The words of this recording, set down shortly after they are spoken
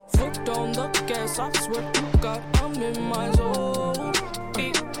Foot on the gas, I swear to God, I'm in my zone.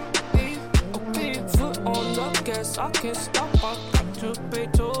 Foot on the gas, I can't stop, I got to pay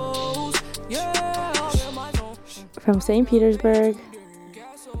tolls. Yeah, I'm in my zone. From St. Petersburg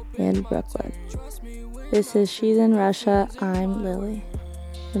and Brooklyn. This is She's in Russia. I'm Lily.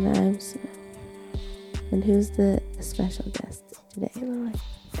 And I'm Sue. And who's the special guest today, Lily?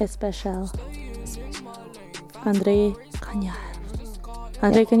 Especial. Andrei Kanyaev.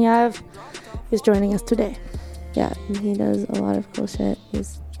 Andrei Kanyaev is joining us today. Yeah, and he does a lot of cool shit.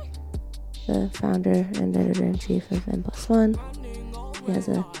 He's the founder and editor-in-chief of N+1. He has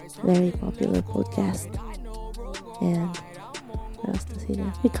a very popular podcast. And what else does he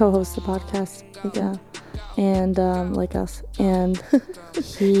do? He co-hosts the podcast. Yeah. And like us. And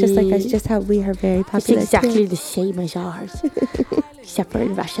he... just like us, just how we are very popular. It's exactly the same as ours. Except for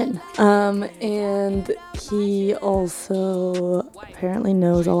in Russian. And he also apparently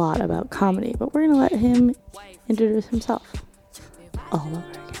knows a lot about comedy, but we're gonna let him introduce himself all over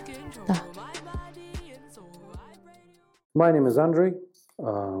again. My name is Andrei.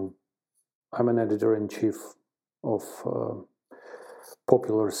 I'm an editor-in-chief of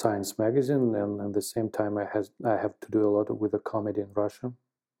Popular Science magazine, and at the same time I have to do a lot with the comedy in Russia,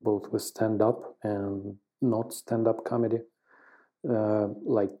 both with stand-up and not stand-up comedy.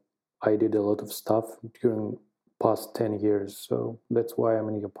 Like I did a lot of stuff during past 10 years, so that's why I'm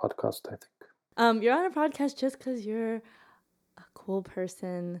in your podcast, I think. You're on a podcast just because you're a cool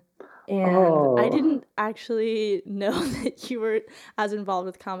person, and I didn't actually know that you were as involved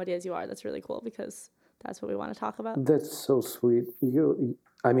with comedy as you are. That's really cool because that's what we want to talk about. That's so sweet. You're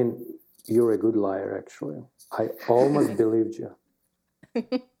a good liar, actually. I almost believed you.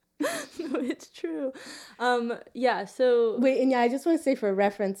 No, it's true. Yeah, so... Wait, and yeah, I just want to say for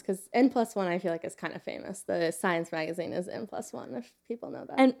reference, because N+1 I feel like is kind of famous. The science magazine is N+1, if people know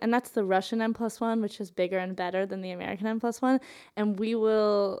that. And that's the Russian N+1, which is bigger and better than the American N+1. And we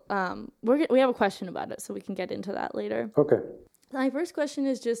will... we have a question about it, so we can get into that later. Okay. My first question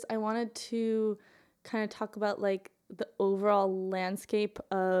is just, I wanted to kind of talk about, like, the overall landscape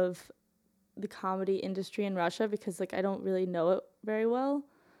of the comedy industry in Russia, because, like, I don't really know it very well.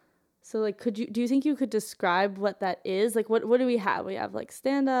 So, like, do you think you could describe what that is? Like, what do we have? We have, like,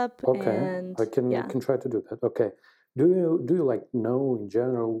 stand-up and... Okay, I can try to do that. Okay. Do you like, know in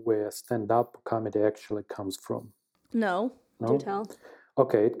general where stand-up comedy actually comes from? No? Do tell.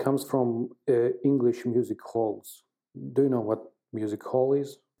 Okay, it comes from English music halls. Do you know what music hall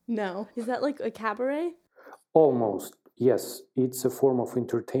is? No. Is that, like, a cabaret? Almost, yes. It's a form of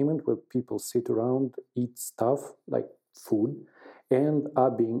entertainment where people sit around, eat stuff, like food, and are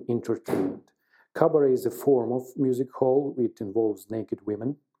being entertained. Cabaret is a form of music hall. It involves naked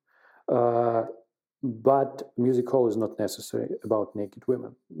women. But music hall is not necessarily about naked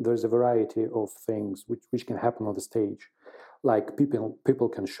women. There's a variety of things which can happen on the stage. Like people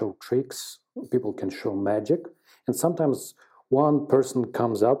can show tricks, people can show magic, and sometimes one person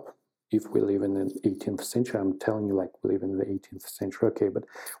comes up. If we live in the 18th century, I'm telling you, like, we live in the 18th century, okay, but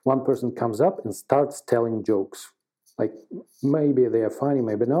one person comes up and starts telling jokes. Like, maybe they are funny,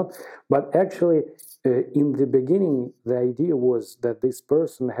 maybe not. But actually, in the beginning, the idea was that this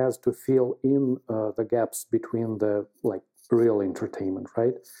person has to fill in the gaps between the, like, real entertainment,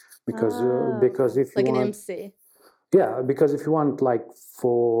 right? Because if you like want... an MC. Yeah, because if you want, like,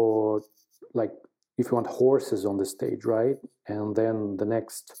 if you want horses on the stage, right? And then the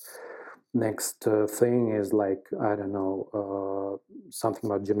next thing is, like, I don't know, something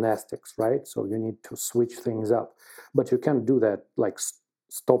about gymnastics, right? So you need to switch things up, but you can't do that, like,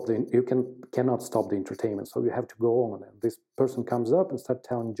 cannot stop the entertainment. So you have to go on, and this person comes up and start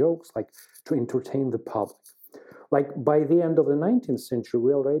telling jokes, like, to entertain the public. Like, by the end of the 19th century,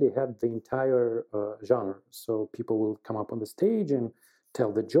 we already had the entire genre. So people will come up on the stage and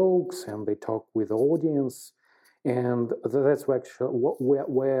tell the jokes, and they talk with the audience. And that's actually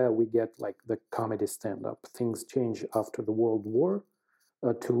where we get, like, the comedy stand-up. Things change after the World War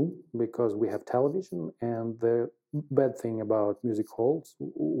II, because we have television. And the bad thing about music halls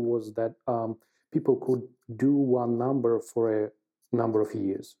was that people could do one number for a number of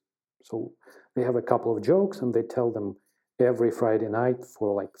years. So they have a couple of jokes, and they tell them every Friday night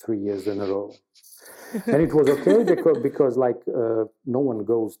for, like, 3 years in a row. And it was okay because like, no one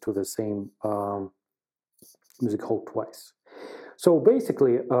goes to the same music hall twice. So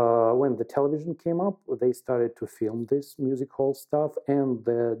basically, when the television came up, they started to film this music hall stuff, and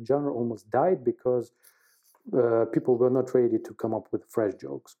the genre almost died because people were not ready to come up with fresh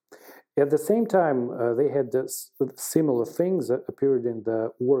jokes. At the same time, they had similar things that appeared in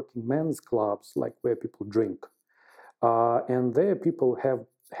the working men's clubs, like where people drink. And there people have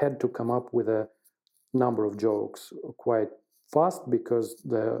had to come up with a number of jokes quite fast because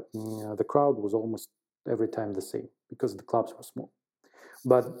the crowd was almost every time the same because the clubs were small.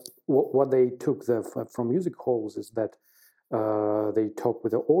 But what they took from music halls is that they talk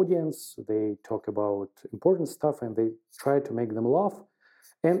with the audience, they talk about important stuff, and they try to make them laugh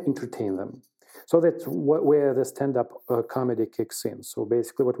and entertain them. So that's where the stand-up comedy kicks in. So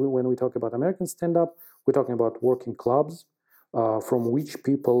basically, when we talk about American stand-up, we're talking about working clubs from which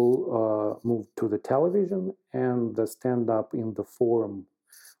people moved to the television, and the stand-up in the forum,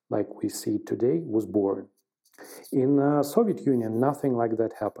 like we see today, was born. In Soviet Union, nothing like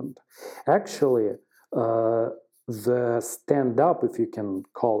that happened. Actually, the stand-up, if you can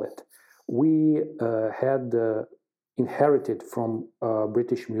call it, we had inherited from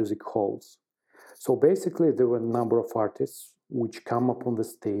British music halls. So basically, there were a number of artists which come up on the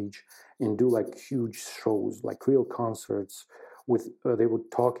stage and do like huge shows, like real concerts. They were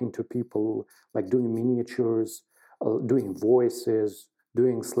talking to people, like doing miniatures, doing voices,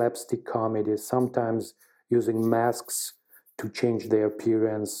 doing slapstick comedy, sometimes using masks to change their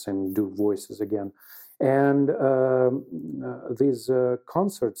appearance and do voices again. And these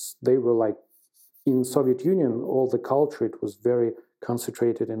concerts, they were like, in Soviet Union, all the culture, it was very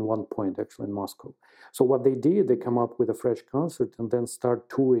concentrated in one point, actually, in Moscow. So what they did, they come up with a fresh concert and then start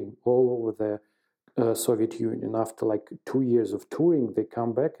touring all over the Soviet Union. After like 2 years of touring, they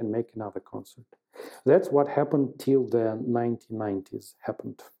come back and make another concert. That's what happened till the 1990s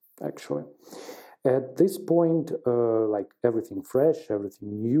happened, actually. At this point, like everything fresh,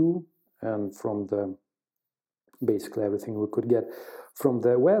 everything new, and from basically everything we could get from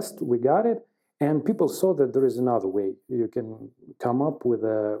the West, we got it. And people saw that there is another way. You can come up with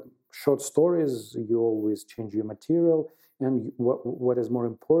short stories, you always change your material, and what is more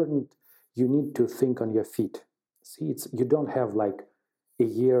important, you need to think on your feet. See, you don't have like a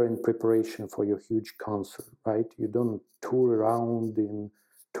year in preparation for your huge concert, right? You don't tour around in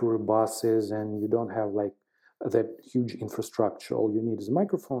tour buses, and you don't have like that huge infrastructure. All you need is a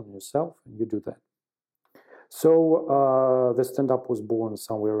microphone and yourself, and you do that. So the stand-up was born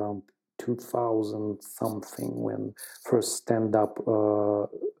somewhere around 2000 something, when first stand-up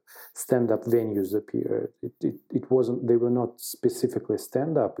venues appeared. It wasn't, they were not specifically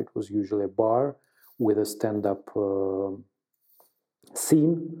stand-up. It was usually a bar with a stand-up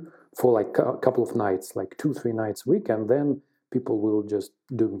scene for like a couple of nights, like 2-3 nights a week, and then people will just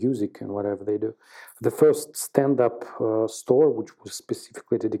do music and whatever they do. The first stand-up store, which was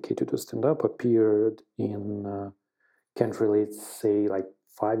specifically dedicated to stand-up, appeared in, can't really say, like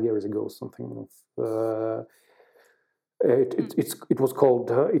 5 years ago, something.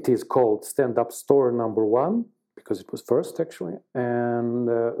 It is called Stand-Up Store Number 1 because it was first, actually. And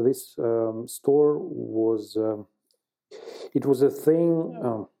this store was it was a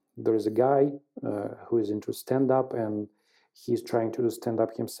thing. There is a guy who is into stand-up, and he's trying to do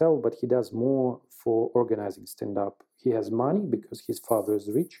stand-up himself, but he does more for organizing stand-up. He has money because his father is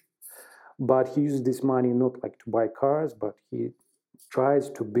rich, but he uses this money not like to buy cars, but he tries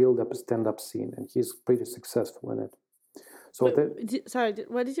to build up a stand-up scene, and he's pretty successful in it. So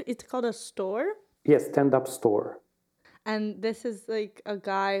what did you? It's called a store? Yes, stand-up store. And this is like a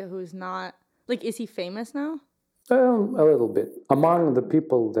guy who's not like. Is he famous now? A little bit. Among the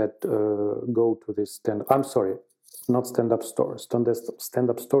people that go to this I'm sorry, not stand-up store.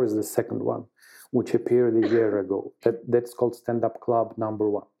 Stand-up store is the second one, which appeared a year ago. That's called Stand-Up Club Number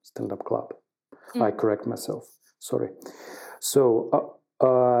 1. Stand-Up Club. I correct myself. Sorry. So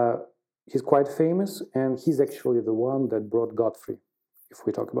he's quite famous, and he's actually the one that brought Godfrey, if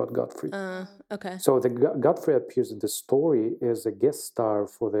we talk about Godfrey. Okay. So the Godfrey appears in the story as a guest star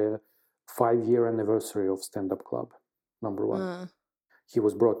for the 5-year anniversary of Stand-Up Club Number 1. He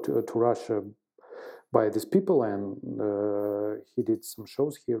was brought to Russia by these people, and he did some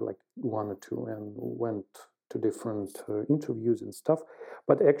shows here, like 1 or 2, and went to different interviews and stuff.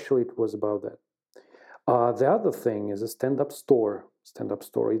 But actually, it was about that. The other thing is a stand-up store. Stand-up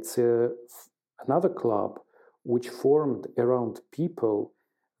store. It's another club which formed around people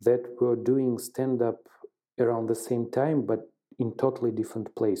that were doing stand-up around the same time, but in totally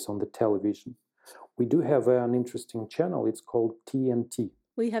different place on the television. We do have an interesting channel. It's called TNT.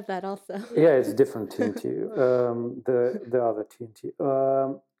 We have that also. Yeah, it's different TNT. The other TNT.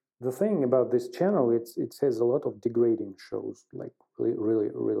 The thing about this channel, it has a lot of degrading shows, like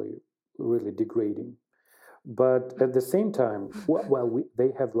really degrading. But at the same time,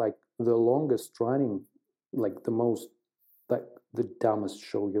 they have like the longest running, like the most, like the dumbest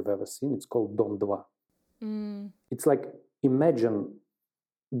show you've ever seen. It's called Dom 2. It's like, imagine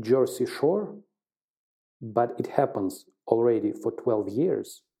Jersey Shore, but it happens already for 12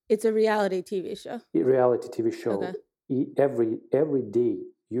 years. It's a reality TV show. A reality TV show. Okay. Every day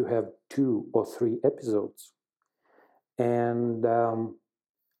you have 2 or 3 episodes, and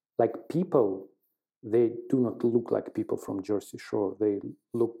like people, they do not look like people from Jersey Shore. They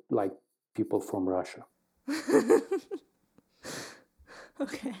look like people from Russia.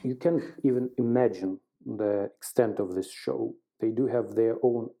 Okay. You can't even imagine the extent of this show. They do have their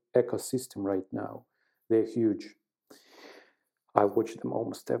own ecosystem right now. They're huge. I watch them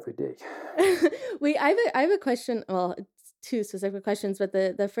almost every day. Wait, I have a question. Well, it's 2 specific questions, but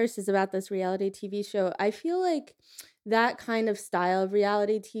the first is about this reality TV show. I feel like that kind of style of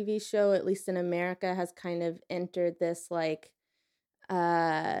reality TV show, at least in America, has kind of entered this like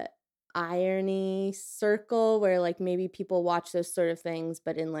irony circle where like maybe people watch those sort of things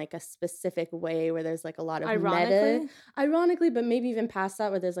but in like a specific way where there's like a lot of ironically, but maybe even past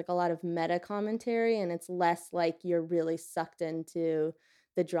that where there's like a lot of meta commentary and it's less like you're really sucked into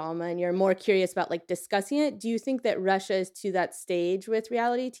the drama and you're more curious about like discussing it. Do you think that Russia is to that stage with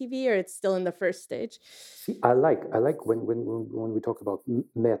reality TV or it's still in the first stage? See, I like when we talk about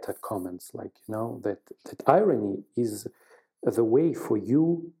meta comments, like, you know, that irony is the way for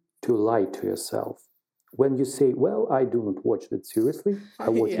you to lie to yourself. When you say, well, I do not watch that seriously, I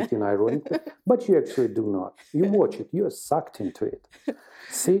watch it in irony, but you actually do not. You watch it, you're sucked into it.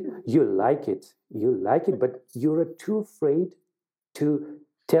 See, you like it, but you're too afraid to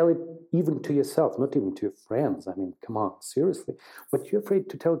tell it even to yourself, not even to your friends. I mean, come on, seriously. But you're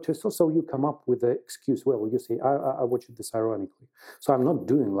afraid to tell it to yourself, so you come up with the excuse, well, you say, I watch this ironically. So I'm not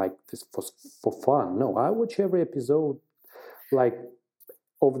doing like this for fun. No, I watch every episode like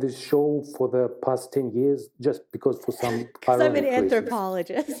of this show for the past 10 years just because for some because I'm an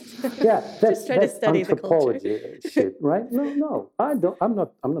anthropologist. Yeah, that's trying to study anthropology the culture. shit, right? No, I'm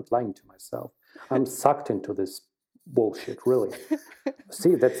not lying to myself. I'm sucked into this bullshit, really.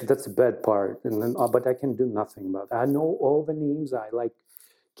 See, that's the bad part, and then, but I can do nothing about it. I know all the names. I like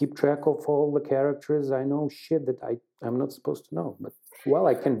keep track of all the characters. I know shit that I'm not supposed to know, but well,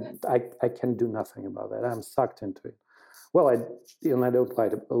 I can do nothing about that. I'm sucked into it. Well, I don't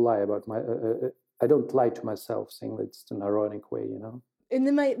lie about my. I don't lie to myself, saying that it's an ironic way, you know. And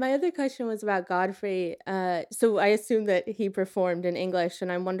then my other question was about Godfrey. So I assume that he performed in English, and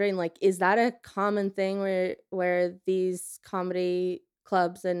I'm wondering, like, is that a common thing where these comedy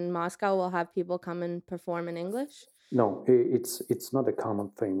clubs in Moscow will have people come and perform in English? No, it's not a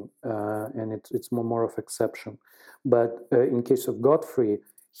common thing, and it's more of exception. But in case of Godfrey,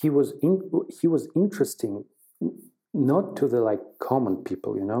 he was interesting. Not to the like common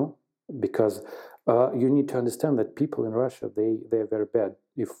people, you know, because you need to understand that people in Russia they're very bad.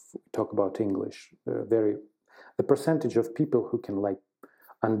 If we talk about English, the percentage of people who can like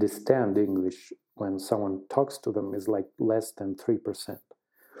understand English when someone talks to them is like less than 3%.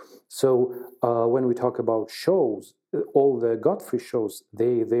 So when we talk about shows, all the Godfrey shows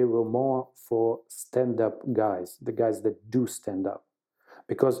they were more for stand-up guys, the guys that do stand up.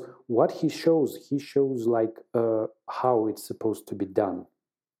 Because what he shows like how it's supposed to be done.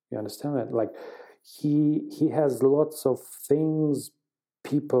 You understand that? Like he has lots of things.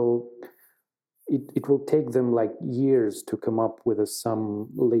 People, it will take them like years to come up with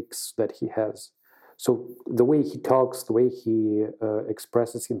some licks that he has. So the way he talks, the way he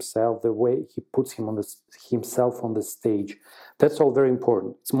expresses himself, the way he puts himself on the stage, that's all very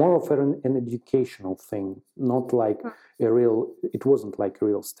important. It's more of an educational thing, not like it wasn't like a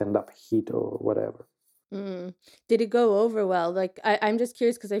real stand-up hit or whatever. Did it go over well? Like, I'm just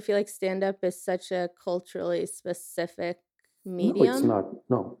curious because I feel like stand-up is such a culturally specific medium. No, it's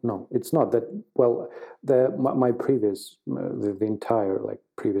not. No, it's not that. Well, my previous, the entire like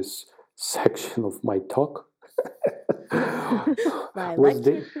previous section of my talk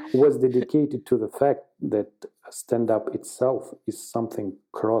was dedicated to the fact that stand-up itself is something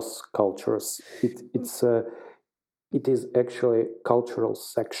cross-cultures. It is actually a cultural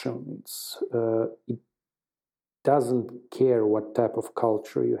section. It doesn't care what type of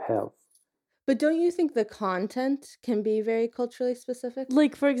culture you have. But don't you think the content can be very culturally specific?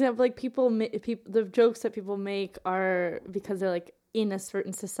 Like, for example, like people, the jokes that people make are because they're like in a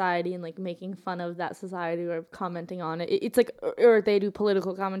certain society and like making fun of that society or commenting on it. It's like, or they do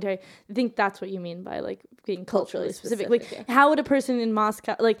political commentary. I think that's what you mean by like being culturally specific. Like, yeah. How would a person in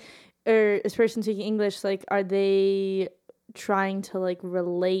Moscow, like, or a person speaking English, like, are they trying to like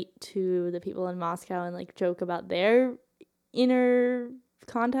relate to the people in Moscow and like joke about their inner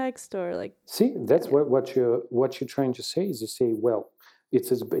context, or like? See, that's what you're trying to say is you say, well,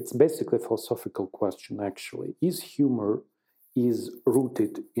 it's basically a philosophical question. Actually, is humor is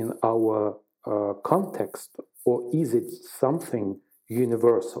rooted in our context, or is it something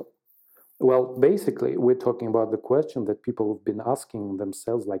universal? Well, basically, we're talking about the question that people have been asking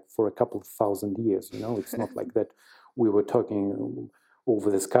themselves like for a couple of thousand years. It's not like that we were talking over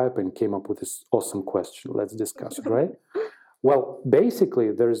the Skype and came up with this awesome question. Let's discuss it, right? Well,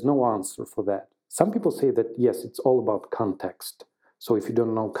 basically, there is no answer for that. Some people say that, yes, it's all about context. So if you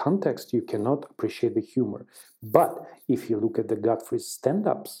don't know context, you cannot appreciate the humor. But if you look at the Godfrey's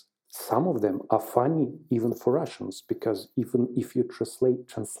stand-ups, some of them are funny even for Russians, because even if you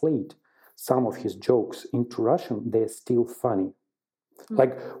translate some of his jokes into Russian, they're still funny.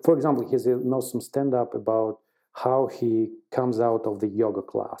 Like, for example, he has an awesome stand-up about how he comes out of the yoga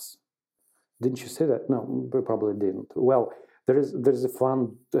class. Didn't you say that? No, we probably didn't. Well, there's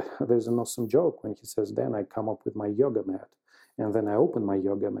an awesome joke when he says, then I come up with my yoga mat. And then I open my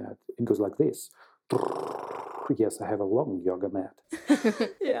yoga mat. It goes like this. Yes, I have a long yoga mat.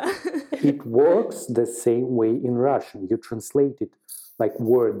 Yeah. It works the same way in Russian. You translate it like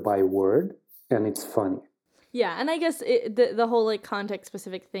word by word, and it's funny. Yeah, and I guess the whole like context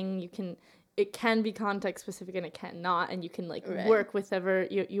specific thing, it can be context specific and it cannot, and you can like work with whatever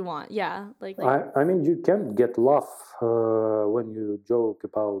you want. Yeah, I mean, you can get laugh when you joke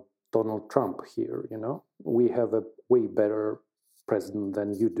about Donald Trump here. We have a way better president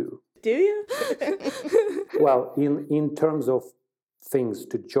than you do. Do you? Well, in terms of things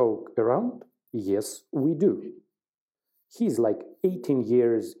to joke around, yes, we do. He's like 18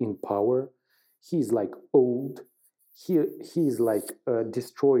 years in power. He's like old. He's like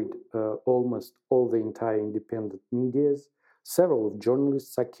destroyed almost all the entire independent medias. Several of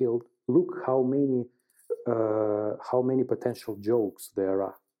journalists are killed. Look how many potential jokes there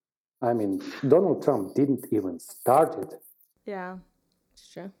are. I mean, Donald Trump didn't even start it. Yeah, it's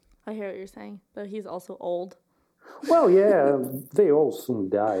true. I hear what you're saying, but he's also old. Well, yeah, they all soon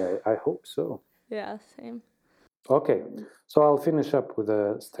die. I hope so. Yeah, same. Okay, so I'll finish up with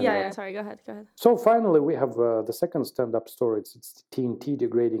a stand-up. Yeah, sorry, go ahead. So finally, we have the second stand-up story. It's TNT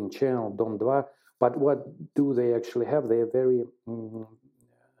degrading channel, Dom 2. But what do they actually have? They are very,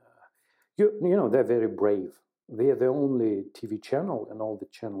 they're very brave. They are the only TV channel, and all the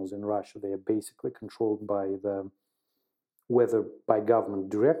channels in Russia, they are basically controlled by whether by government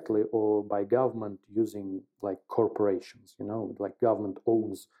directly or by government using like corporations, like government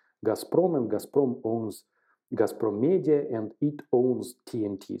owns Gazprom and Gazprom owns Gazprom Media and it owns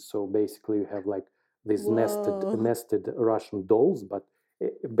TNT. So basically you have like these nested Russian dolls, but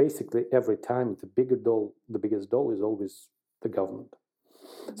basically every time the biggest doll is always the government.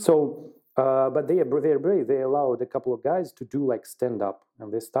 So, but they are brave. They allowed a couple of guys to do like stand up,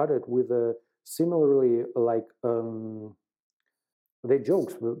 and they started with a similarly like their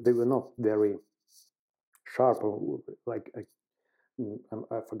jokes. They were not very sharp or like I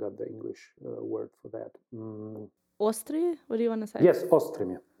forgot the English word for that. Ostry? What do you want to say? Yes,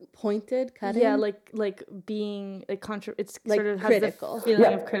 ostrymi. Pointed, cutting. Yeah, like being a it's like sort of critical. Has the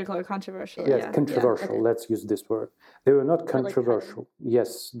feeling of critical or controversial. Yes, controversial. Yeah. Okay. Let's use this word. They were not controversial.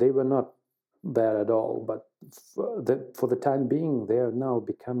 Yes, they were not bad at all. But for the time being, they are now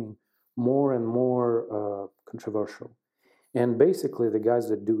becoming more and more controversial. And basically, the guys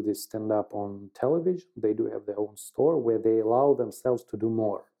that do this stand-up on television, they do have their own store where they allow themselves to do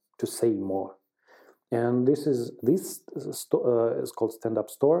more, to say more. And this is called Stand Up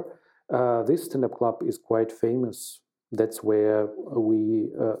Store. This stand-up club is quite famous. That's where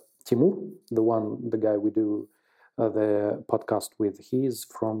Timur, the guy we do the podcast with, he's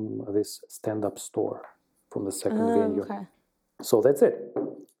from this stand-up store, from the second venue. Okay. So that's it.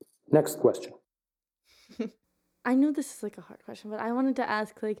 Next question. I know this is like a hard question, but I wanted to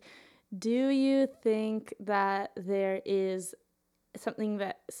ask, do you think that there is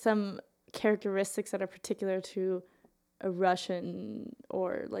some characteristics that are particular to a Russian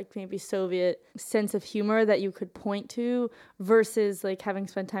or maybe Soviet sense of humor that you could point to versus having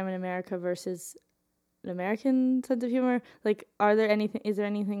spent time in America versus an American sense of humor? Is there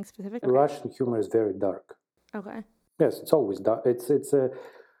anything specific? Russian humor is very dark. Okay. Yes, it's always dark. It's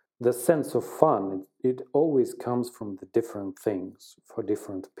the sense of fun. It always comes from the different things for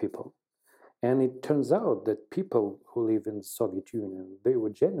different people. And it turns out that people who live in the Soviet Union, they were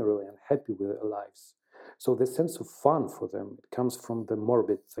generally unhappy with their lives. So the sense of fun for them, it comes from the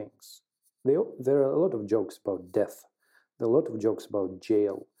morbid things. There are a lot of jokes about death. There are a lot of jokes about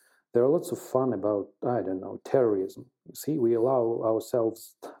jail. There are lots of fun about, terrorism. You see, we allow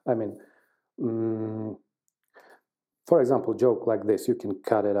ourselves, for example, a joke like this, you can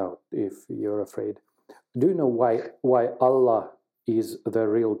cut it out if you're afraid. Do you know why Allah is the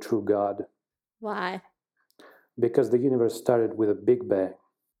real true God? Why? Because the universe started with a big bang.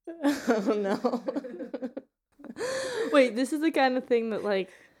 Oh no. Wait, this is the kind of thing that like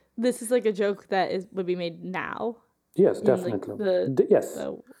this is like a joke that would be made now. Yes, in, definitely. Like, yes.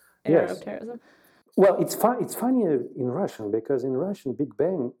 The era Yes. of terrorism. Well, it's funny in Russian because in Russian, Big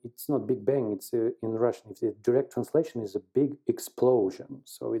Bang, it's not Big Bang. It's in Russian. If the direct translation is a big explosion,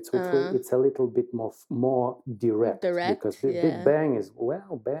 so it's a little bit more direct. Because Big Bang is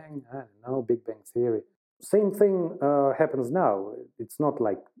bang. I don't know, Big Bang Theory. Same thing happens now. It's not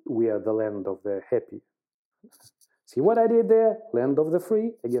like we are the land of the happy. See what I did there? Land of the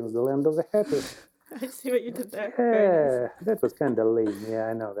free against the land of the happy. I see what you did there. Yeah, that was kind of lame. Yeah,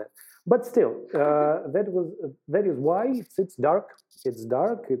 I know that. But still, that is why it's dark. It's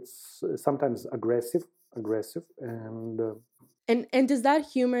dark. It's sometimes aggressive, and does that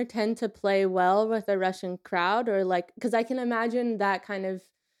humor tend to play well with the Russian crowd, or like, because I can imagine that kind of,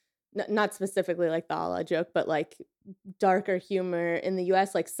 not specifically like the Allah joke, but like darker humor in the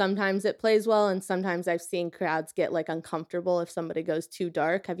US, like sometimes it plays well, and sometimes I've seen crowds get like uncomfortable if somebody goes too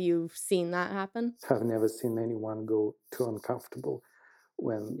dark. Have you seen that happen? I've never seen anyone go too uncomfortable.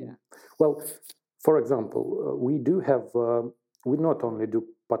 Well, for example, we do have, we not only do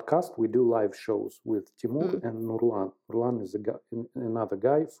podcast, we do live shows with Timur and Nurlan. Nurlan is another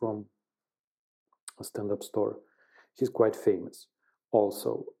guy from a stand-up store. He's quite famous.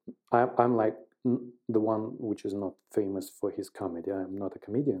 Also, I'm like the one which is not famous for his comedy. I'm not a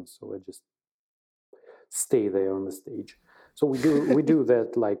comedian, so I just stay there on the stage. So we do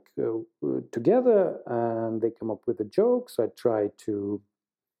that like together, and they come up with the jokes. I try to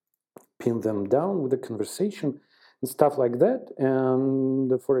pin them down with a conversation and stuff like that.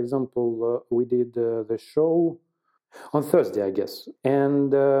 And for example, we did the show on Thursday, I guess,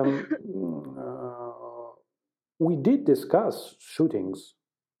 and we did discuss shootings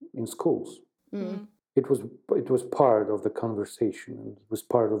in schools. Mm. It was part of the conversation, and it was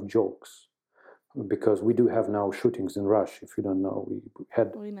part of jokes. Because we do have now shootings in Russia. If you don't know,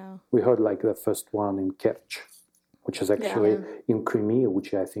 we heard like the first one in Kerch, which is actually in Crimea,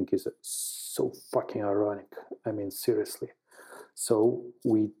 which I think is so fucking ironic. I mean, seriously. So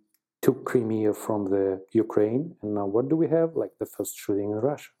we took Crimea from the Ukraine, and now what do we have? Like the first shooting in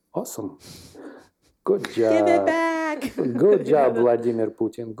Russia. Awesome. Good job. Give it back. Good job, Vladimir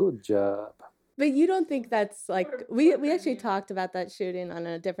Putin. Good job. But you don't think that's like, we actually talked about that shooting on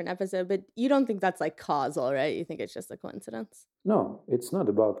a different episode, but you don't think that's like causal, right? You think it's just a coincidence? No, it's not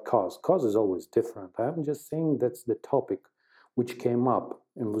about cause. Cause is always different. I'm just saying that's the topic which came up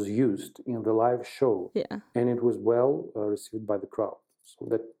and was used in the live show. Yeah. And it was well received by the crowd. So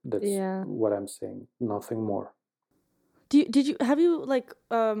that's what I'm saying. Nothing more. Have you like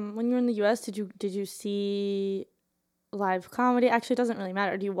when you were in the US, did you see live comedy? Actually, it doesn't really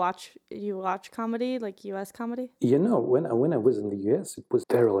matter. Do you watch comedy, like US comedy? You know, when I was in the US, it was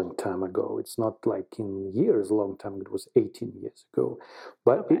a very long time ago. It's not like in years, a long time. It was 18 years ago.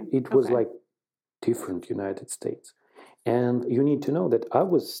 But it was like different United States. And you need to know that I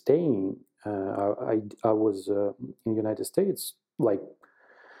was staying, I was in the United States like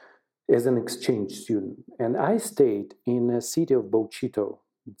as an exchange student. And I stayed in a city of Bochito.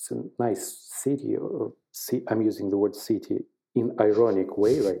 It's a nice city. I'm using the word city in ironic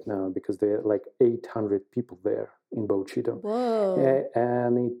way right now because there are like 800 people there in Bochito. Whoa.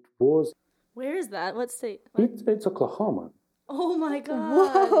 And it was... Where is that? What state? It's Oklahoma. Oh my God.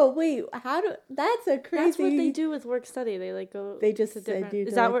 Whoa, wait, that's a crazy... That's what they do with work study. They like go... They just different...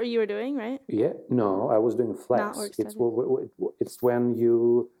 Is that what you were doing, right? Yeah, no, I was doing flex. Not work study. It's when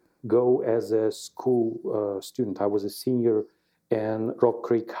you go as a school student. I was a senior in Rock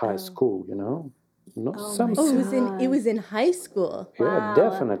Creek High School, you know? No, it was in high school. Yeah, wow.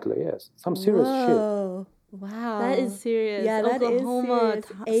 Definitely, yes. Some serious shit. Wow. That is serious. Yeah, Oklahoma, that is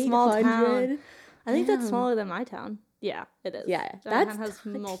serious. small town. I think that's Damn. smaller than my town. Yeah, it is. Yeah, Giant that's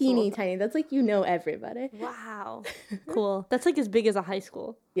has teeny tiny. That's like everybody. Wow. Cool. That's like as big as a high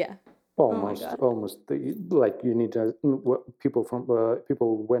school. Yeah. Almost. Like you need to.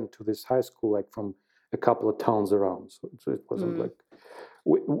 People went to this high school like from a couple of towns around, so it wasn't like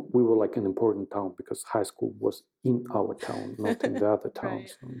we were like an important town because high school was in our town, not in the other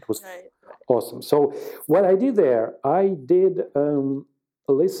towns. Right. It was awesome. So what I did there, I did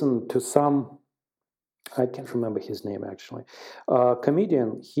listen to some. I can't remember his name actually.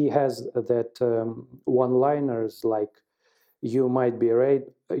 Comedian. He has that one-liners like, "You might be a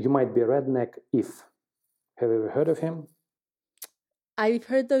redneck if." Have you ever heard of him? I've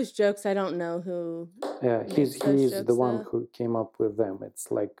heard those jokes. I don't know who. Yeah, he's the one who came up with them. It's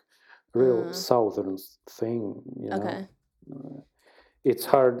like real Southern thing, you know. Okay. It's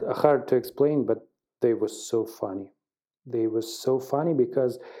hard to explain, but they were so funny. they were so funny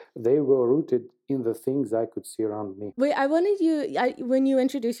because they were rooted in the things I could see around me. Wait, I wanted when you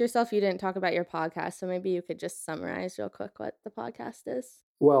introduced yourself, you didn't talk about your podcast, so maybe you could just summarize real quick what the podcast is.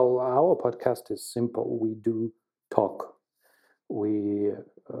 Well, our podcast is simple. We do talk. We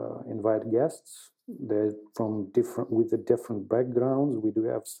invite guests. They're with the different backgrounds. We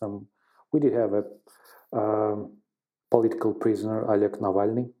did have a political prisoner, Oleg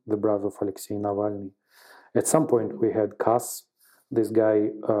Navalny, the brother of Alexei Navalny. At some point, we had Kass. This guy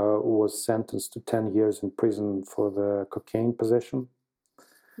was sentenced to 10 years in prison for the cocaine possession.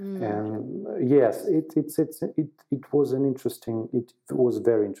 And yes, it was it was a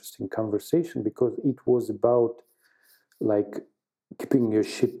very interesting conversation because it was about like keeping your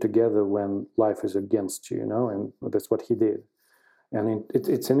shit together when life is against you, and that's what he did. And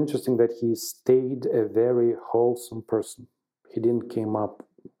it's interesting that he stayed a very wholesome person. He didn't came up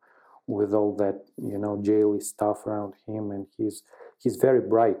with all that, jaily stuff around him, and he's very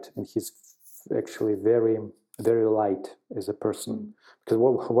bright, and he's actually very, very light as a person. Because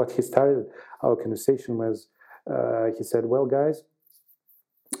what he started our conversation was, he said, "Well, guys,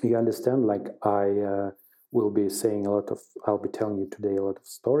 you understand, like I will be saying I'll be telling you today a lot of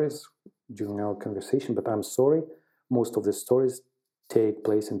stories during our conversation, but I'm sorry, most of the stories take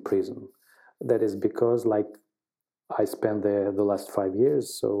place in prison. That is because, like, I spent there the last 5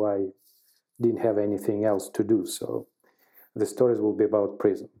 years, so I didn't have anything else to do. So the stories will be about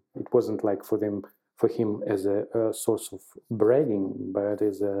prison. It wasn't like for him as a source of bragging, but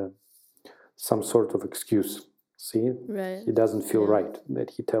as some sort of excuse. See, right. He doesn't feel right that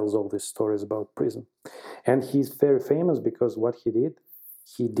he tells all these stories about prison. And he's very famous because what he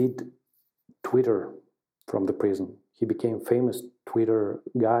did Twitter from the prison. He became famous Twitter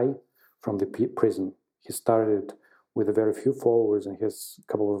guy from the prison. He started with a very few followers, and he has a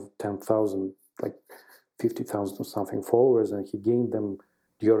couple of 10,000, like 50,000 or something followers, and he gained them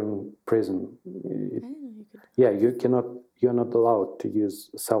during prison. You're not allowed to use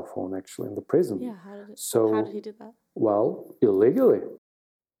a cell phone actually in the prison. Yeah, how did he do that? Well, illegally.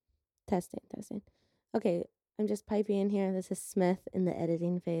 Testing. Okay, I'm just piping in here. This is Smith in the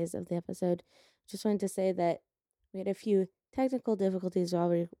editing phase of the episode. Just wanted to say that we had a few technical difficulties while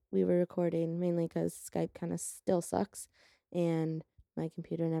we were recording, mainly because Skype kind of still sucks, and my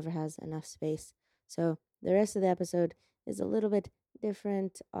computer never has enough space. So the rest of the episode is a little bit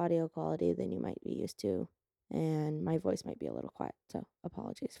different audio quality than you might be used to, and my voice might be a little quiet, so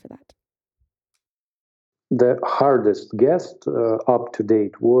apologies for that. The hardest guest up to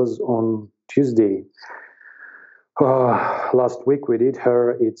date was on Tuesday. Last week we did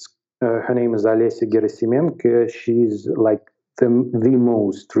her. Her name is Olesya Gerasimenko. She's like the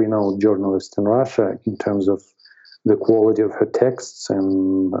most renowned journalist in Russia in terms of the quality of her texts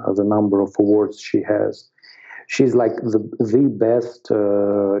and the number of awards she has. She's like the best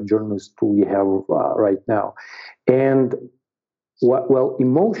journalist we have right now. And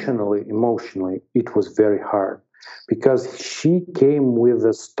emotionally, it was very hard because she came with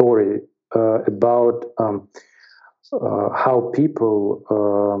a story about how people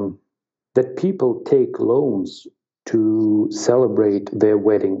take loans to celebrate their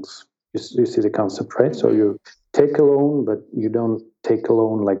weddings. You see the concept, right? So you take a loan, but you don't take a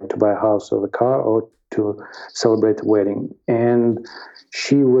loan like to buy a house or a car or to celebrate a wedding. And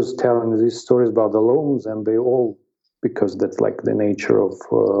she was telling these stories about the loans, and they all, because that's like the nature of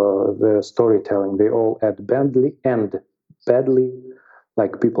the storytelling, they all end badly,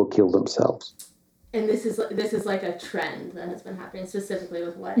 like people kill themselves. And this is like a trend that has been happening specifically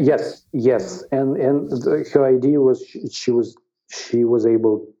with weddings. Yes, and her idea was she was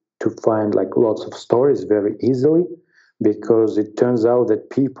able to find like lots of stories very easily, because it turns out that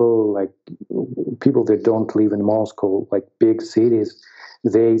people that don't live in Moscow, like big cities,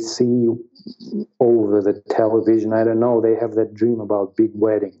 they see over the television, I don't know, they have that dream about big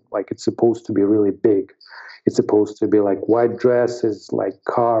wedding, like it's supposed to be really big. It's supposed to be like white dresses, like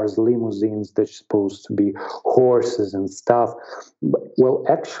cars, limousines. They're supposed to be horses and stuff. Well,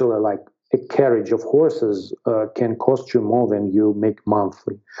 actually, like a carriage of horses can cost you more than you make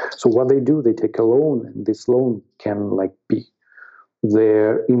monthly. So what they do, they take a loan, and this loan can like be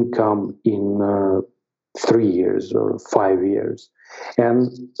their income in 3 years or 5 years. And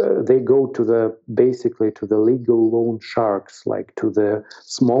they go basically to the legal loan sharks, like to the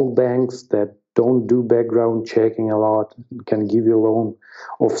small banks that don't do background checking a lot, can give you a loan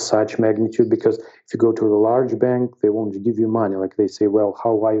of such magnitude, because if you go to a large bank, they won't give you money. Like they say, well,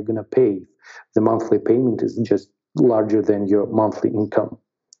 how are you going to pay? The monthly payment is just larger than your monthly income,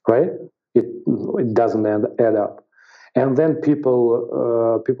 right? It doesn't add up. And then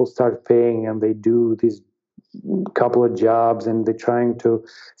people start paying, and they do these couple of jobs, and they're trying to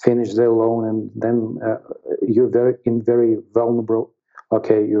finish their loan, and then you're very vulnerable.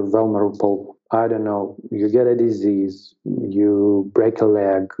 Okay, you're vulnerable. I don't know. You get a disease, you break a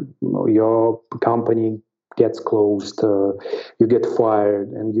leg, your company gets closed, you get fired,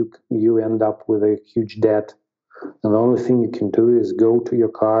 and you end up with a huge debt. And the only thing you can do is go to your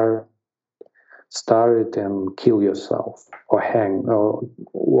car, start it, and kill yourself, or hang, or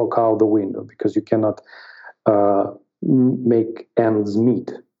walk out the window, because you cannot make ends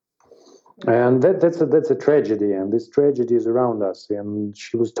meet. And that's a tragedy, and this tragedy is around us. And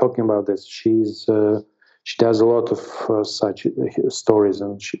she was talking about this. She does a lot of such stories,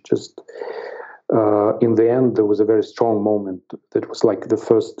 and she just in the end there was a very strong moment. That was like the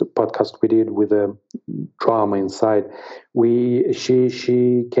first podcast we did with a drama inside.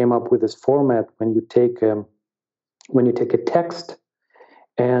 She came up with this format when you take a text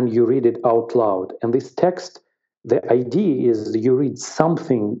and you read it out loud, and this text. The idea is you read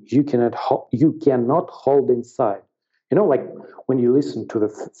something you cannot hold inside. You know, like when you listen to the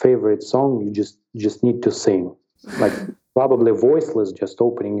favorite song, you just need to sing, like probably voiceless, just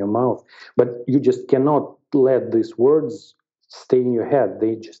opening your mouth. But you just cannot let these words stay in your head.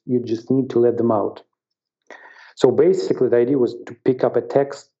 You just need to let them out. So basically, the idea was to pick up a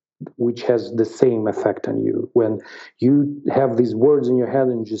text which has the same effect on you. When you have these words in your head,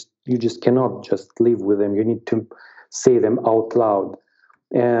 and you just cannot just live with them. You need to say them out loud.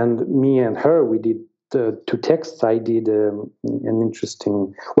 And me and her, we did two texts. I did an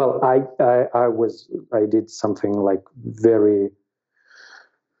interesting. Well, I did something like very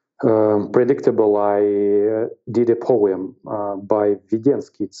predictable. I did a poem by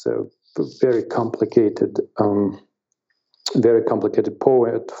Vidensky. It's a very complicated. Very complicated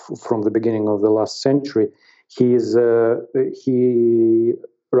poet from the beginning of the last century. He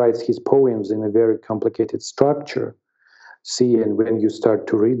writes his poems in a very complicated structure. And when you start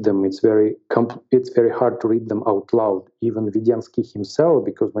to read them, it's very hard to read them out loud. Even Vidensky himself,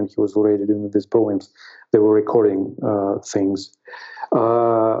 because when he was already doing these poems, they were recording things.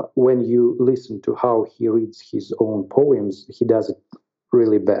 When you listen to how he reads his own poems, he does it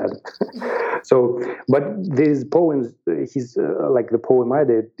really bad. So, but these poems, he's like the poem I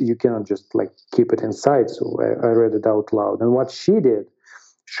did, you cannot just like keep it inside. So I read it out loud. And what she did,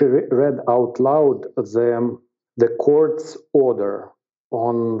 she read out loud the court's order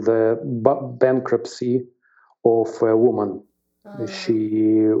on the bankruptcy of a woman.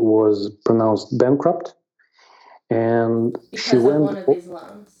 She was pronounced bankrupt, and because she went one of these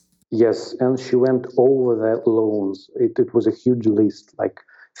loans. Yes, and she went over the loans. It was a huge list, like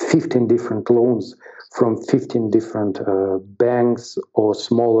 15 different loans from 15 different banks or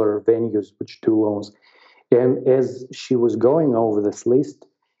smaller venues which do loans. And as she was going over this list,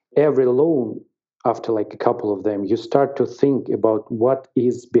 every loan, after like a couple of them, you start to think about what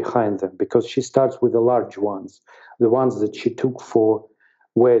is behind them, because she starts with the large ones, the ones that she took for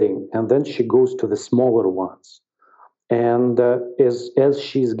wedding, and then she goes to the smaller ones. And as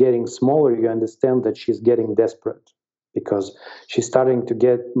she's getting smaller, you understand that she's getting desperate, because she's starting to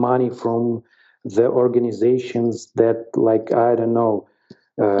get money from the organizations that, like, I don't know,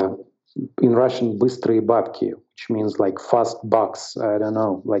 in Russian, bysтрые бабки, which means like fast bucks. I don't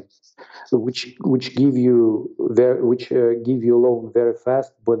know, like which give you give you a loan very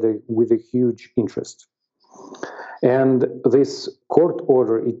fast, but with a huge interest. And this court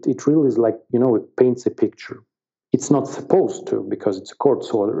order, it really is like, it paints a picture. It's not supposed to, because it's a court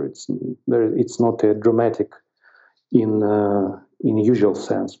order. It's not a dramatic in usual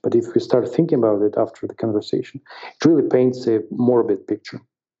sense. But if we start thinking about it after the conversation, it really paints a morbid picture.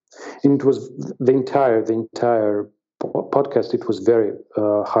 And it was the entire podcast. It was very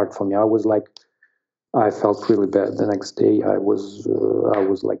hard for me. I felt really bad. The next day, I was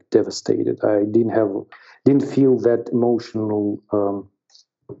like devastated. I didn't feel that emotional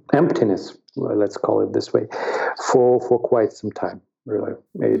emptiness, let's call it this way, for quite some time. Really,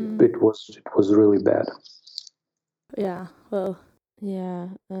 it was really bad. Yeah. Well.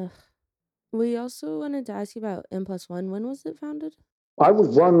 Yeah. We also wanted to ask you about N+1. When was it founded? I was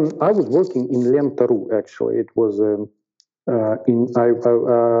working in Lenta.ru, actually. It was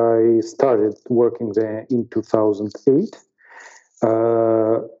I started working there in 2008,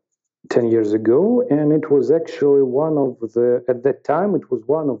 10 years ago, and it was actually at that time, it was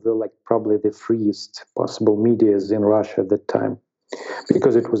one of the, like, probably the freest possible medias in Russia at that time,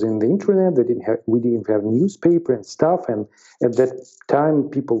 because it was in the internet. We didn't have newspaper and stuff, and at that time,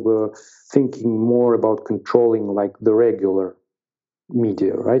 people were thinking more about controlling, like, the regular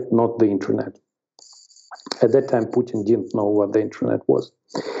media, right? Not the internet. At that time, Putin didn't know what the internet was.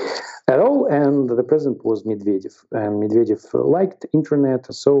 at all. And the president was Medvedev, and Medvedev liked internet,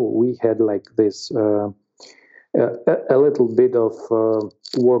 so we had like this a little bit of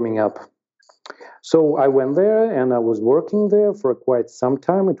warming up. So I went there and I was working there for quite some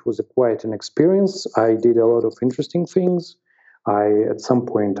time. It was quite an experience. I did a lot of interesting things. At some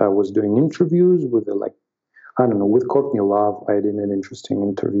point I was doing interviews with with Courtney Love. I did an interesting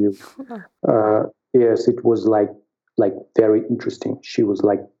interview. Yes, it was like very interesting. She was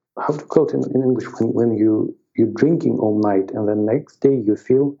like, how to call it in English, when you're drinking all night and the next day you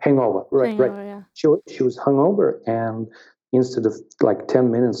feel hangover. Right. Yeah. She was hungover, and instead of like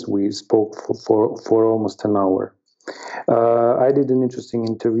 10 minutes, we spoke for almost an hour. I did an interesting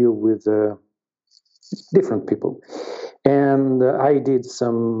interview with different people, and I did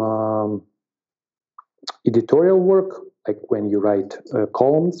some editorial work, like when you write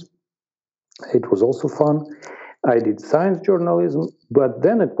columns. It was also fun. I did science journalism, but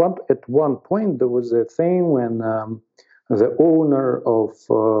then at one point there was a thing when the owner of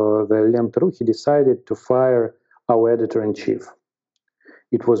the Lenta.ru, he decided to fire our editor-in-chief.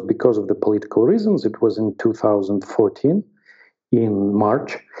 It was because of the political reasons. It was in 2014, in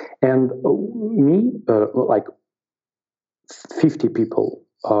March, and me, like 50 people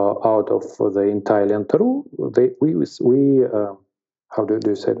out of the entire Lenta.ru, we how do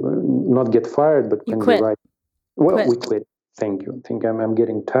you say it? Not get fired, but you when quit. you write. Well, we quit. Thank you. I think I'm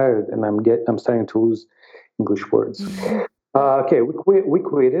getting tired, and I'm starting to lose English words. Okay, we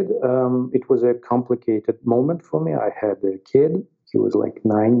quitted. It was a complicated moment for me. I had a kid. He was like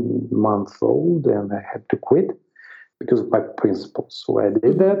 9 months old, and I had to quit because of my principles. So I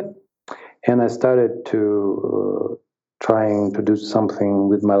did that, and I started to trying to do something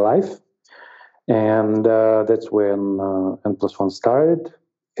with my life, and that's when N+1 started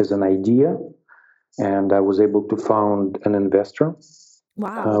as an idea. And I was able to found an investor.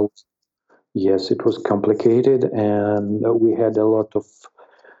 Wow. Yes, it was complicated, and we had a lot of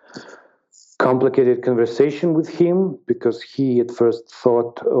complicated conversation with him, because he at first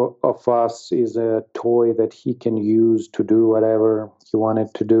thought of us as a toy that he can use to do whatever he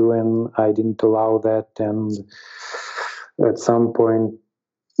wanted to do, and I didn't allow that. And at some point,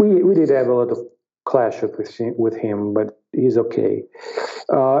 we did have a lot of clash with him, but he's okay.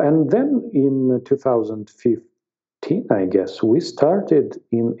 And then in 2015, I guess, we started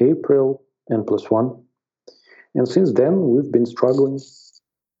in April N+1. And since then, we've been struggling.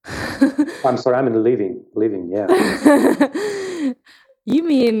 I'm sorry, I mean living, yeah. You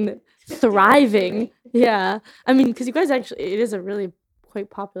mean thriving. Yeah. I mean, because you guys actually, it is a really quite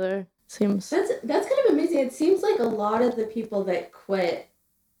popular, seems. That's kind of amazing. It seems like a lot of the people that quit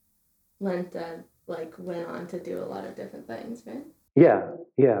Lenta like went on to do a lot of different things, right?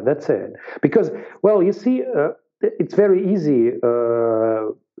 Yeah, that's it. Because, well, you see, it's very easy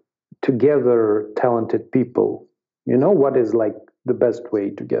to gather talented people. You know what is like the best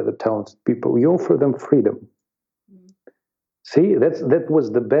way to gather talented people? You offer them freedom. See, that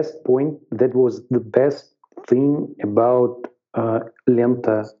was the best point. That was the best thing about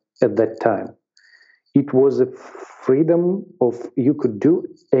Lenta at that time. It was a freedom of, you could do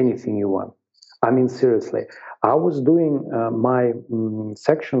anything you want. I mean, seriously, I was doing my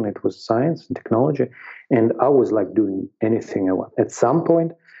section, it was science and technology, and I was like doing anything I want. At some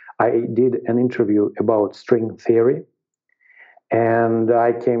point, I did an interview about string theory, and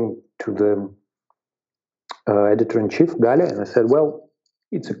I came to the editor-in-chief, Galia, and I said, well,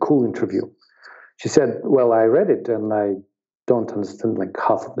 it's a cool interview. She said, well, I read it, and I don't understand like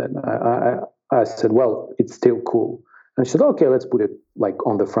half of that. I said, well, it's still cool. And she said, okay, let's put it like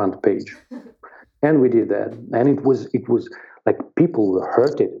on the front page. And we did that. And it was like people were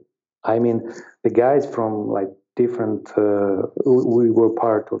hurted. I mean, the guys from like different, we were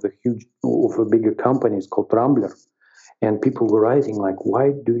part of a bigger companies called Rambler. And people were writing like,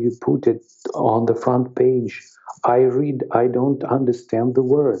 why do you put it on the front page? I don't understand the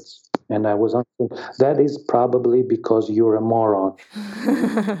words. And I was answering, that is probably because you're a moron.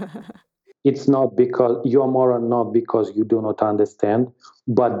 It's not because you're a moron, not because you do not understand,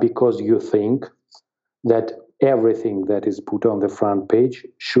 but because you think that everything that is put on the front page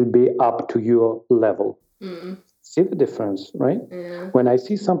should be up to your level. See the difference, right? Yeah. When I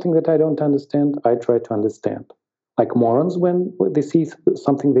see something that I don't understand, I try to understand. Like morons, when they see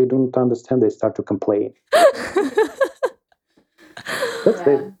something they don't understand, they start to complain. That's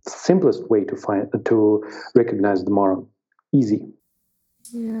the simplest way to recognize the moron. Easy.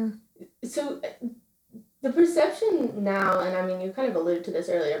 Yeah. So the perception now, and I mean, you kind of alluded to this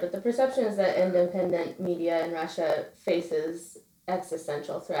earlier, but the perception is that independent media in Russia faces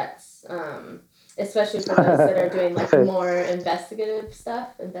existential threats, especially for those that are doing like more investigative stuff.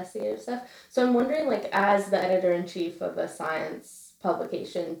 So I'm wondering, like, as the editor-in-chief of a science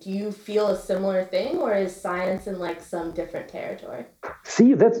publication, do you feel a similar thing, or is science in like some different territory?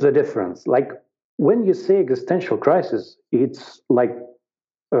 See, that's the difference. Like when you say existential crisis, it's like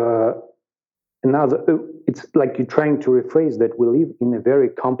it's like you're trying to rephrase that we live in a very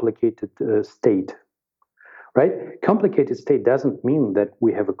complicated state, right? Complicated state doesn't mean that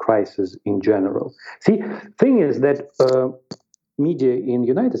we have a crisis in general. See, thing is that media in the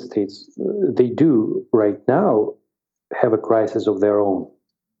United States, they do right now have a crisis of their own.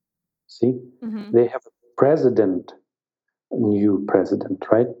 See, they have a new president,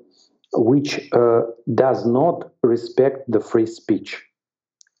 right? Which does not respect the free speech.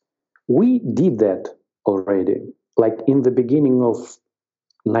 We did that already, like in the beginning of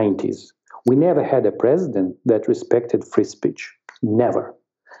 90s. We never had a president that respected free speech. Never.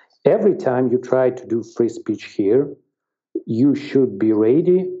 Every time you try to do free speech here, you should be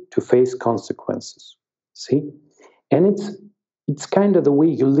ready to face consequences. See? And it's kind of the way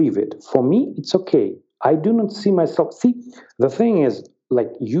you live it. For me, it's okay. I do not see myself. See, the thing is, like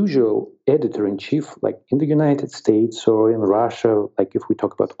usual editor-in-chief, like in the United States or in Russia, like if we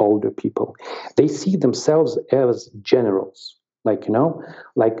talk about older people, they see themselves as generals, like,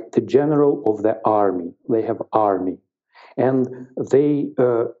 like the general of the army. They have army. And they,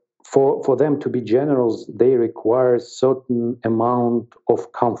 for them to be generals, they require certain amount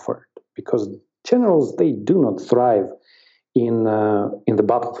of comfort, because generals, they do not thrive in the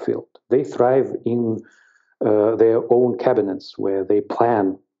battlefield. They thrive in their own cabinets where they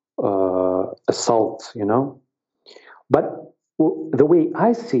plan assaults, But the way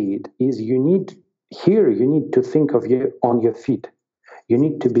I see it is you need to think on your feet. You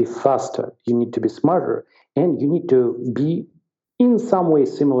need to be faster. You need to be smarter. And you need to be in some way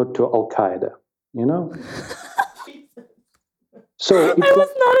similar to Al-Qaeda, So I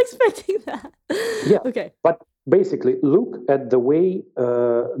was not expecting that. Yeah. Okay. But basically, look at the way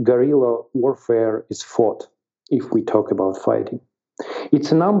guerrilla warfare is fought, if we talk about fighting.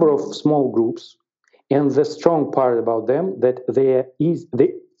 It's a number of small groups, and the strong part about them that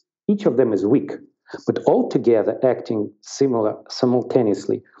each of them is weak, but all together acting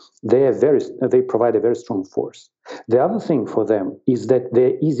simultaneously, they provide a very strong force. The other thing for them is that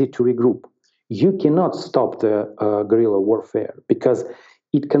they're easy to regroup. You cannot stop the guerrilla warfare because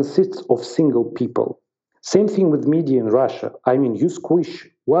it consists of single people. Same thing with media in Russia. I mean, you squish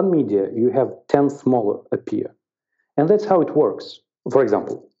one media, you have 10 smaller appear. And that's how it works. For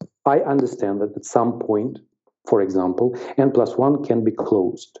example, I understand that at some point, for example, N+1 can be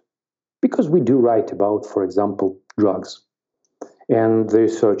closed because we do write about, for example, drugs and the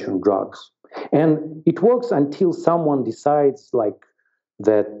research on drugs. And it works until someone decides like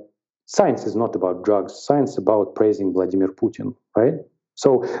that science is not about drugs, science is about praising Vladimir Putin, right?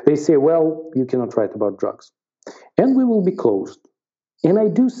 So they say, well, you cannot write about drugs. And we will be closed. And I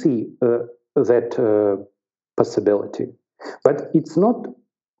do see that possibility. But it's not,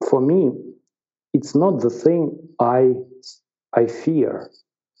 for me, it's not the thing I fear.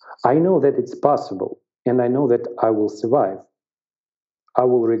 I know that it's possible, and I know that I will survive. I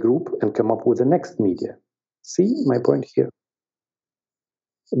will regroup and come up with the next media. See my point here?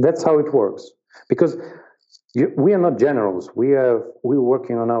 That's how it works. Because we are not generals. We're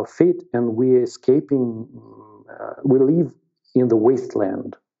working on our feet, and we're escaping. We live in the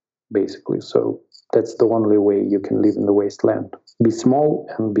wasteland, basically. So that's the only way you can live in the wasteland. Be small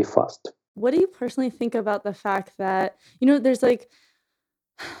and be fast. What do you personally think about the fact that, there's like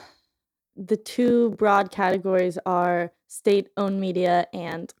the two broad categories are state-owned media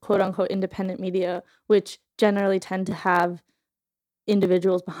and quote-unquote independent media, which generally tend to have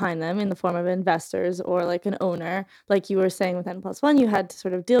individuals behind them in the form of investors or like an owner. Like you were saying with N+1, you had to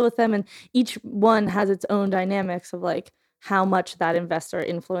sort of deal with them, and each one has its own dynamics of like how much that investor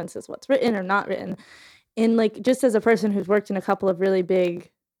influences what's written or not written. And like, just as a person who's worked in a couple of really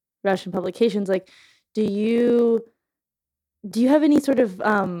big Russian publications, like, do you have any sort of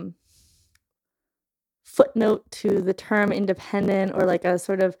footnote to the term independent, or like a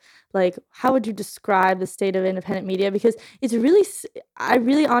sort of like, how would you describe the state of independent media? Because I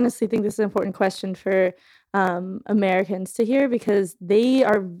really honestly think this is an important question for Americans to hear, because they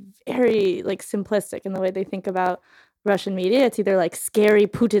are very like simplistic in the way they think about Russian media. It's either like scary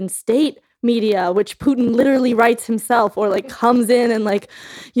Putin state media, which Putin literally writes himself, or like comes in and like,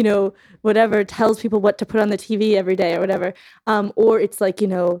 whatever, tells people what to put on the TV every day or whatever. Or it's like,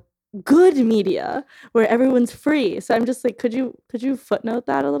 good media where everyone's free. So I'm just like, could you footnote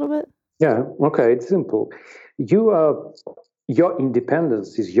that a little bit? Yeah, okay, it's simple. You your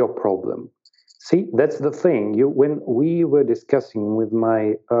independence is your problem. See, that's the thing. When we were discussing with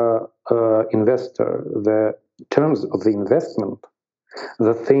my investor the terms of the investment,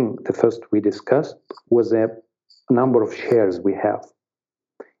 the first we discussed was a number of shares we have.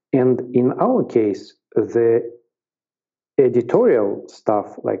 And in our case, the editorial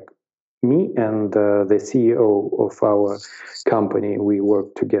staff, like me and the CEO of our company, we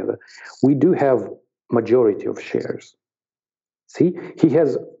work together. We do have majority of shares. See, he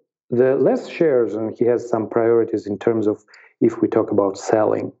has the less shares and he has some priorities in terms of if we talk about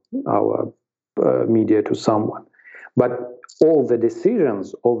selling our media to someone. But all the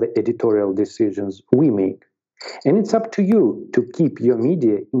decisions, all the editorial decisions we make. And it's up to you to keep your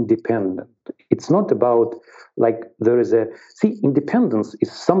media independent. It's not about like there is independence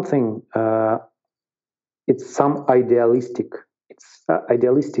is something, it's some idealistic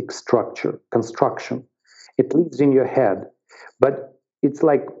structure, construction. It lives in your head. But it's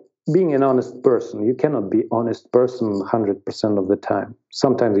like being an honest person. You cannot be honest person 100% of the time.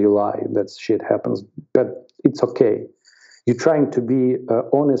 Sometimes you lie, that shit happens, but it's okay. You're trying to be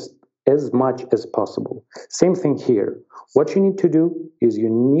honest as much as possible. Same thing here. What you need to do is you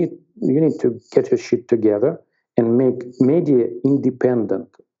need to get your shit together and make media independent,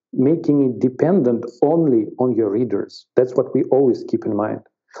 making it dependent only on your readers. That's what we always keep in mind.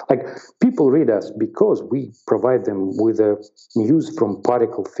 Like, people read us because we provide them with news from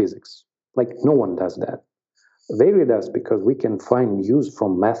particle physics. Like, no one does that. They read us because we can find news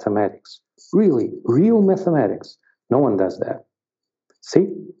from mathematics. Really, real mathematics. No one does that. See?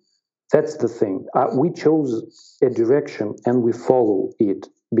 That's the thing. We chose a direction and we follow it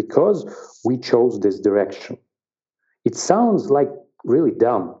because we chose this direction. It sounds like really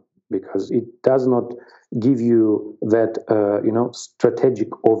dumb because it does not give you that strategic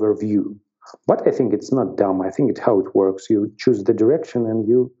overview. But I think it's not dumb. I think it's how it works. You choose the direction and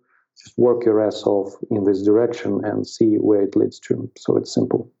you just work your ass off in this direction and see where it leads to. So it's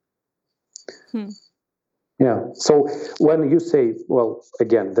simple. Yeah. So when you say, well,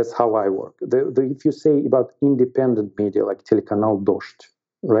 again, that's how I work. If you say about independent media like Telekanal Dost,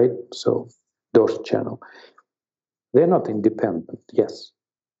 right? So Dost channel, they're not independent. Yes.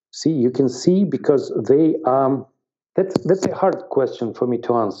 See, you can see because they that's a hard question for me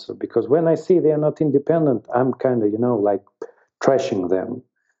to answer because when I say they are not independent, I'm kind of like trashing them,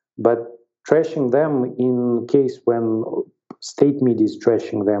 but trashing them in case when state media is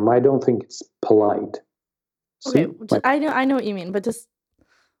trashing them, I don't think it's polite. Okay, I know what you mean, but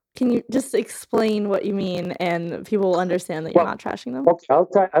can you just explain what you mean and people will understand that you're not trashing them? Okay,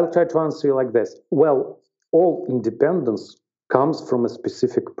 I'll try to answer you like this. Well, all independence comes from a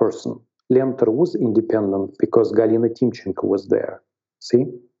specific person. Lenter was independent because Galina Timchenko was there. See?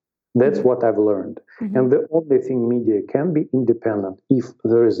 That's what I've learned. Mm-hmm. And the only thing media can be independent if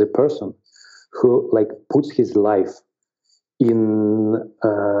there is a person who puts his life into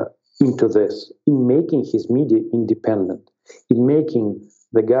this, in making his media independent, in making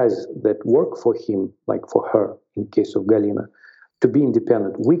the guys that work for him, like for her, in case of Galina, to be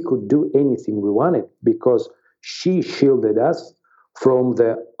independent. We could do anything we wanted because she shielded us from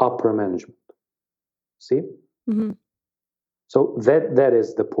the upper management. See? Mm-hmm. So that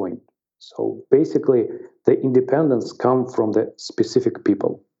is the point. So basically, the independence comes from the specific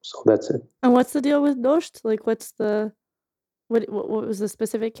people. So that's it. And what's the deal with Dost? Like, what was the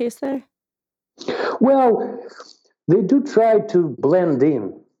specific case there? Well, they do try to blend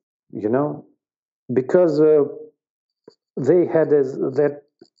in, because they had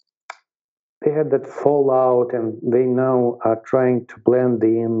that fallout, and they now are trying to blend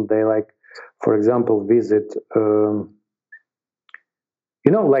in. They for example, visit,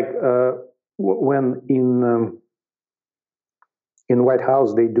 when in White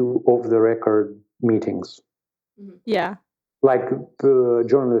House they do off-the-record meetings. Yeah.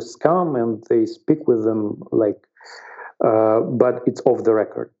 Journalists come and they speak with them, but it's off the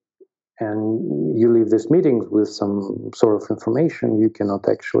record. And you leave these meetings with some sort of information you cannot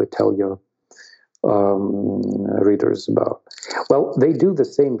actually tell your readers about. Well, they do the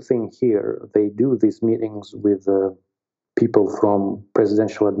same thing here. They do these meetings with people from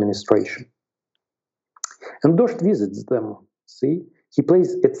presidential administration. And Dost visits them, see?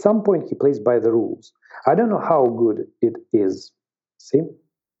 At some point, he plays by the rules. I don't know how good it is. See?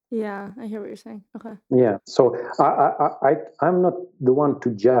 Yeah, I hear what you're saying. Okay. Yeah. So I'm not the one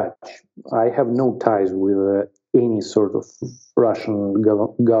to judge. I have no ties with any sort of Russian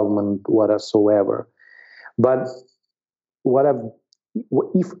government whatsoever. But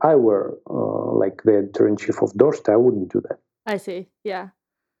if I were the editor-in-chief of Dost, I wouldn't do that. I see. Yeah.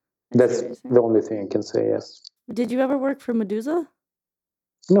 That's the only thing I can say. Yes. Did you ever work for Medusa?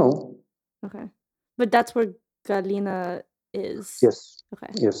 No. Okay. But that's where Galina is. Yes.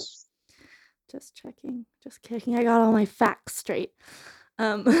 Okay. Yes. Just checking. I got all my facts straight.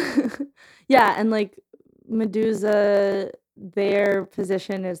 Yeah, and like Medusa, their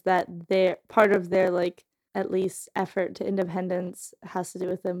position is that they're part of their like at least effort to independence has to do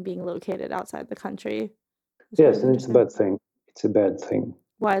with them being located outside the country. Yes, and it's a bad thing. It's a bad thing.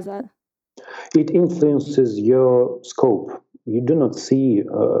 Why is that? It influences your scope. You do not see.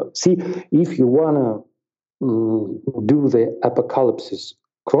 If you wanna do the apocalypse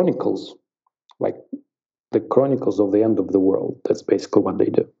chronicles, like the chronicles of the end of the world, that's basically what they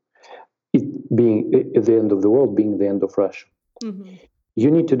do. It being the end of the world, being the end of Russia. Mm-hmm.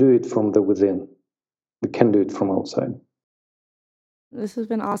 You need to do it from the within. We can do it from outside. This has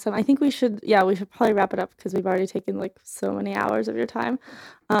been awesome. I think we should probably wrap it up because we've already taken like so many hours of your time.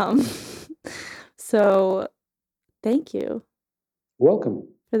 So thank you. Welcome.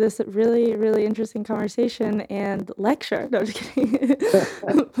 For this really, really interesting conversation and lecture. No, just kidding.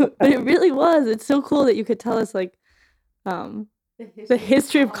 But it really was. It's so cool that you could tell us like the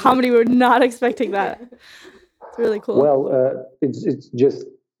history of comedy. We're not expecting that. It's really cool. Well, it's just,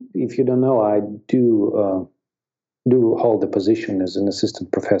 if you don't know, I do hold the position as an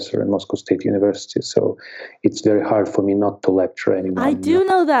assistant professor at Moscow State University. So it's very hard for me not to lecture anyone. I do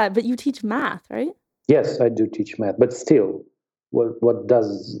know that, but you teach math, right? Yes, I do teach math, but still, what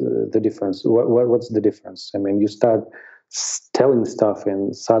does the difference? What's the difference? I mean, you start telling stuff,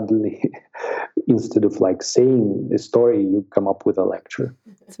 and suddenly, instead of like saying a story, you come up with a lecture.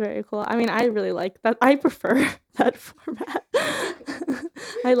 It's very cool. I mean, I really like that. I prefer that format.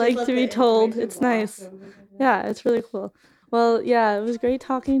 I like to be told. It's nice. Yeah, it's really cool. Well, yeah, it was great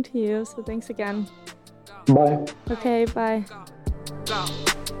talking to you. So thanks again. Bye. Okay, bye.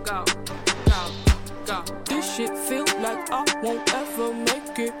 This shit feel like I won't ever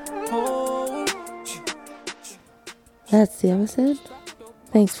make it home. That's the episode.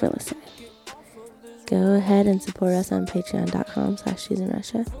 Thanks for listening. Go ahead and support us on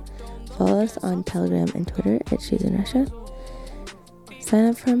patreon.com/She'sInRussia. Follow us on Telegram and Twitter at She's in Russia. Sign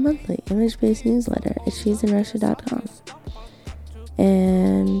up for a monthly image-based newsletter at she'sinrussia.com.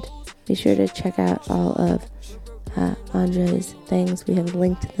 And be sure to check out all of Andre's things. We have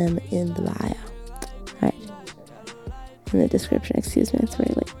linked them in the bio. Alright. In the description. Excuse me, it's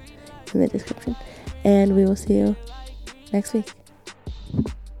very late. In the description. And we will see you next week.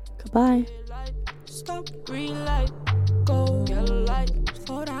 Goodbye. Stop, green light, go, yellow light,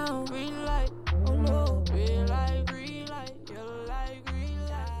 slow down, green light, oh no, green light, yellow light, green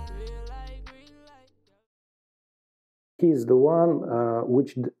light, green light. He's the one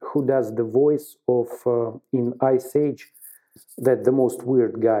who does the voice of in Ice Age, that the most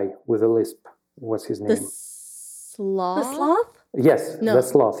weird guy with a lisp. What's his name? The sloth? The sloth? Yes, No, the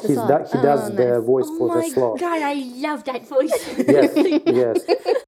sloth. He does the voice for the sloth. God, I love that voice. Yes, yes.